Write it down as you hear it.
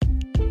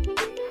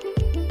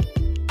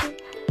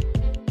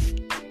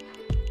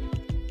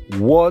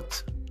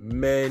What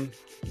men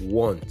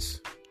want.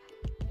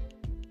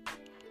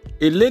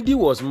 A lady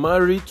was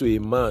married to a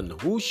man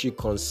who she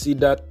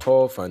considered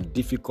tough and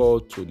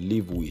difficult to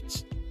live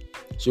with.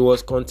 She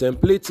was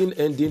contemplating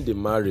ending the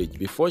marriage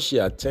before she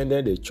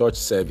attended a church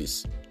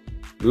service.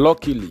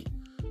 Luckily,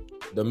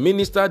 the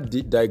minister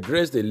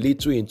digressed a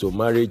little into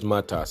marriage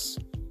matters.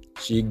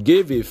 She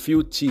gave a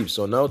few tips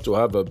on how to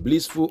have a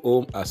blissful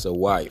home as a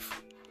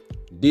wife.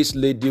 This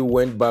lady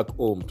went back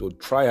home to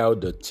try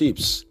out the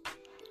tips.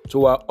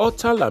 To her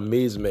utter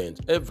amazement,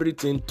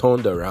 everything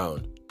turned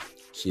around.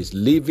 She's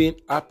living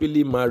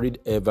happily married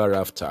ever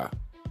after.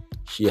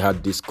 She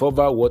had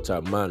discovered what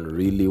her man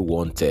really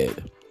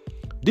wanted.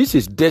 This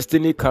is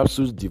Destiny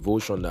Capsules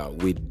Devotional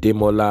with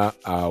Demola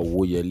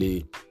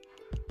Awoyele.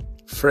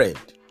 Friend,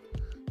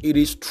 it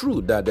is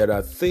true that there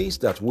are things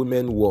that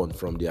women want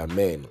from their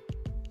men.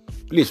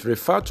 Please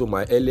refer to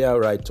my earlier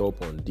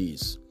write-up on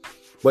this.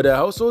 But there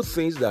are also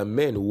things that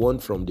men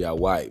want from their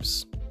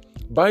wives.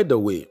 By the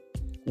way,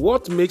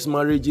 what makes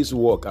marriages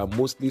work are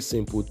mostly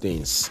simple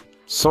things.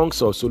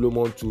 Songs of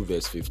Solomon 2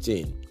 verse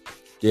 15.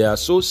 They are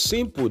so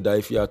simple that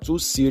if you are too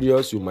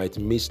serious, you might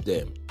miss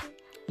them.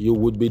 You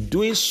would be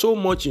doing so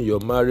much in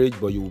your marriage,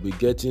 but you will be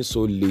getting so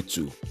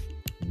little.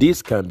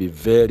 This can be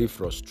very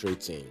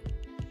frustrating.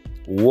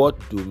 What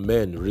do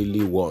men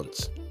really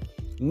want?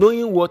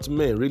 Knowing what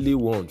men really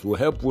want will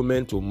help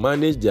women to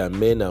manage their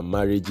men and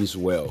marriages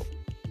well.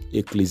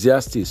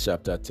 Ecclesiastes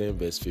chapter 10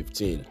 verse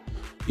 15.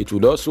 It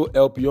would also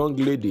help young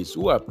ladies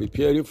who are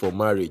preparing for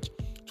marriage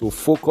to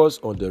focus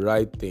on the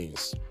right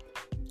things.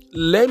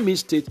 Let me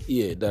state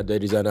here that there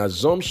is an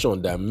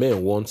assumption that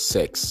men want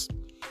sex.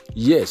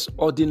 Yes,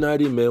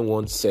 ordinary men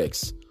want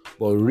sex,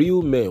 but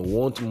real men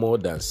want more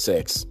than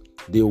sex.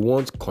 They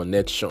want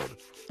connection.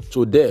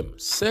 To them,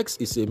 sex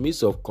is a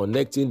means of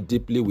connecting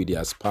deeply with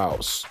their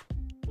spouse.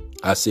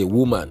 As a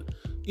woman,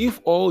 if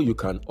all you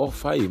can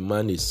offer a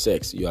man is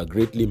sex, you are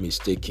greatly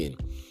mistaken.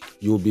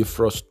 You will be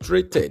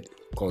frustrated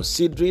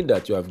considering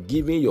that you have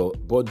given your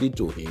body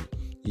to him,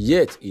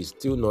 yet is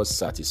still not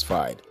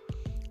satisfied.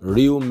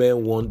 Real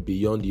men want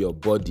beyond your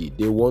body.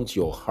 They want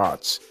your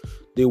heart.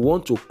 They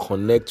want to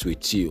connect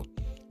with you.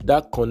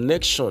 That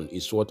connection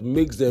is what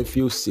makes them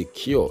feel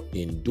secure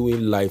in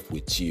doing life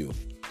with you.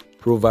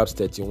 Proverbs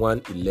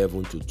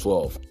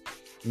 31:11-12.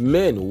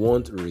 Men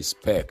want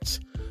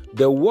respect.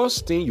 The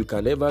worst thing you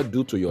can ever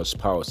do to your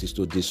spouse is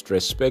to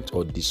disrespect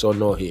or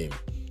dishonor him.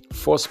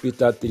 1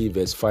 Peter 3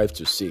 verse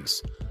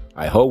 5-6.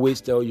 I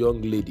always tell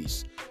young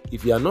ladies,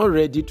 if you are not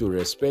ready to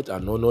respect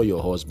and honor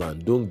your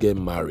husband, don't get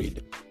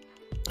married.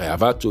 I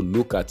have had to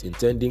look at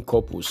intending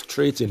couples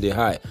straight in the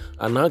eye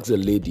and ask the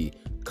lady,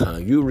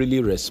 can you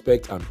really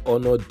respect and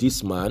honor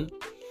this man?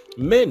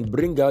 Men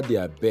bring out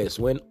their best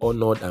when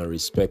honored and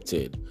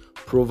respected.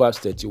 Proverbs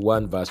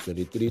 31 verse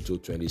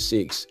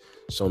 23-26.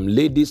 Some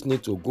ladies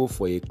need to go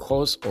for a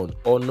course on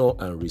honor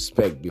and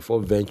respect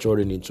before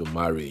venturing into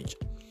marriage.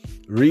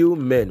 Real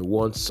men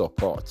want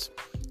support.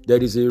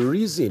 There is a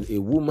reason a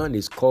woman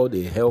is called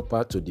a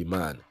helper to the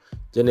man.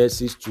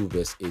 Genesis 2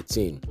 verse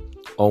 18.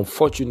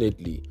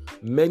 Unfortunately,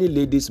 many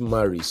ladies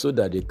marry so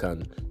that they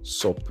can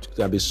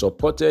be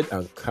supported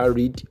and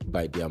carried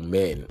by their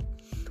men.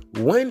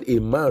 When a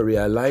man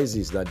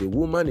realizes that the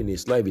woman in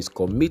his life is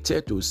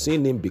committed to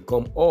seeing him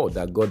become all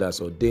that God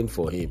has ordained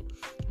for him,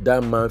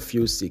 that man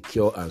feels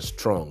secure and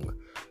strong.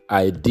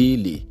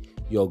 Ideally,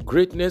 your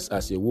greatness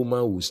as a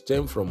woman will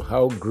stem from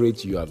how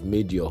great you have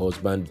made your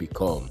husband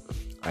become.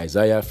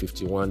 Isaiah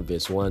 51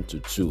 verse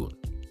 1-2.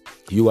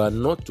 You are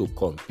not to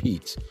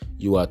compete,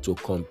 you are to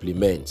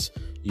complement.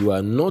 You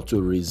are not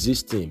to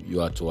resist him,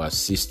 you are to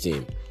assist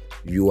him.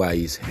 You are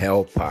his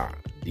helper.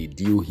 Did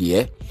you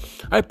hear?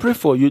 I pray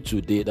for you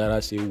today that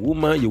as a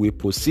woman, you will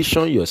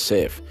position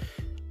yourself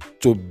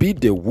to be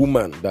the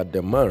woman that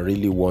the man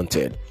really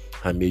wanted.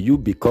 And may you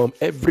become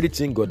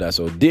everything God has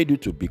ordained you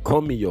to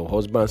become in your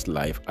husband's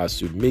life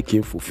as you make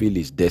him fulfill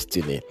his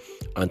destiny.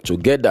 And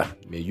together,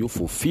 may you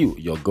fulfill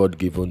your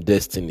God-given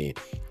destiny.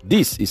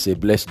 This is a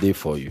blessed day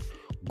for you.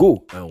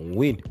 Go and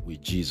win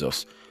with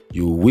Jesus.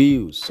 You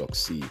will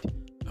succeed.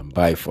 And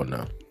bye for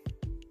now.